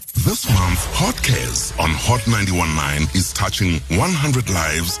This month, Hot Cares on Hot 91.9 is touching 100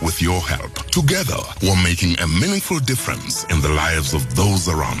 lives with your help. Together, we're making a meaningful difference in the lives of those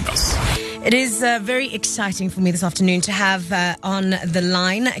around us. It is very exciting for me this afternoon to have on the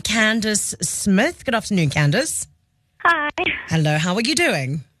line Candace Smith. Good afternoon, Candace. Hi. Hello, how are you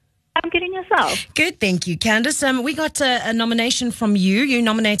doing? I'm good, and yourself? Good, thank you, Candace. We got a nomination from you. You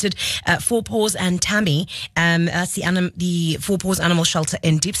nominated Paws and Tammy. That's the Paws Animal Shelter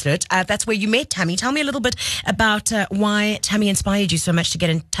in Diepsloot. That's where you met Tammy. Tell me a little bit about why Tammy inspired you so much to get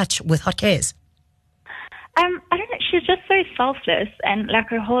in touch with Hot Cares. I don't know. She's just so selfless, and like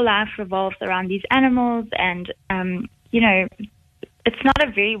her whole life revolves around these animals. And it's not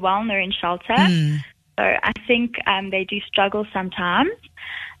a very well-known shelter, so I think they do struggle sometimes.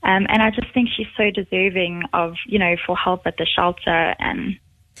 And I just think she's so deserving of, for help at the shelter. And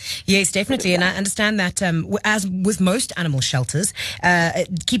yes, definitely. And I understand that as with most animal shelters,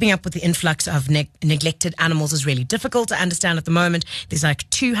 keeping up with the influx of neglected animals is really difficult. I understand at the moment there's like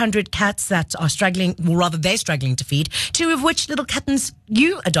 200 cats that are struggling, or rather they're struggling to feed, 2 of which little kittens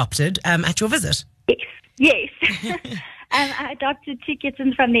you adopted at your visit. Yes. I adopted 2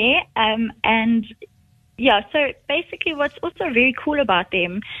 kittens from there. Yeah, so basically what's also very cool about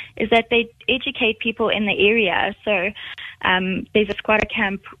them is that they educate people in the area. So there's a squatter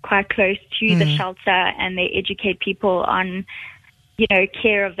camp quite close to the shelter, and they educate people on,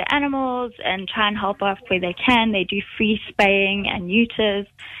 care of the animals and try and help out where they can. They do free spaying and neuters,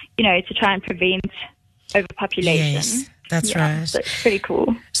 to try and prevent overpopulation. Yes, that's right. So it's pretty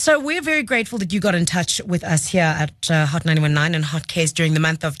cool. So we're very grateful that you got in touch with us here at Hot 91.9 and Hot Cares during the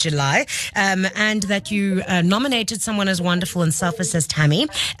month of July, and that you nominated someone as wonderful and selfless as Tammy.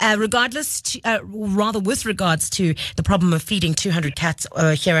 With regards to the problem of feeding 200 cats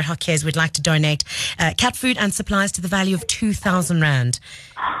here at Hot Cares, we'd like to donate cat food and supplies to the value of 2,000 Rand.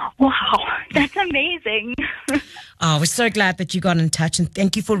 Wow, that's amazing. Oh, we're so glad that you got in touch, and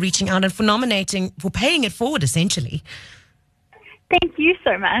thank you for reaching out and for paying it forward, essentially. Thank you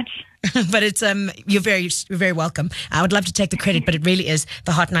so much. But it's you're very welcome. I would love to take the credit, but it really is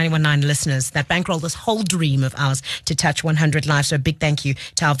the Hot 91.9 listeners that bankroll this whole dream of ours to touch 100 lives. So a big thank you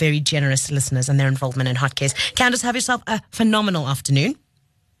to our very generous listeners and their involvement in Hot Cares. Candace, have yourself a phenomenal afternoon.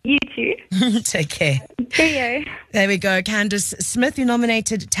 You too. Take care. See you. There we go. Candace Smith, who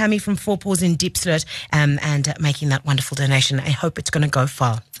nominated Tammy from Paws in Diepsloot, and making that wonderful donation. I hope it's going to go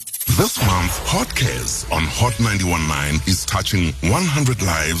far. This month, Hot Cares on Hot 91.9 is touching 100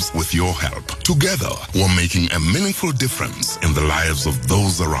 lives with your help. Together, we're making a meaningful difference in the lives of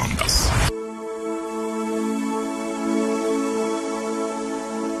those around us.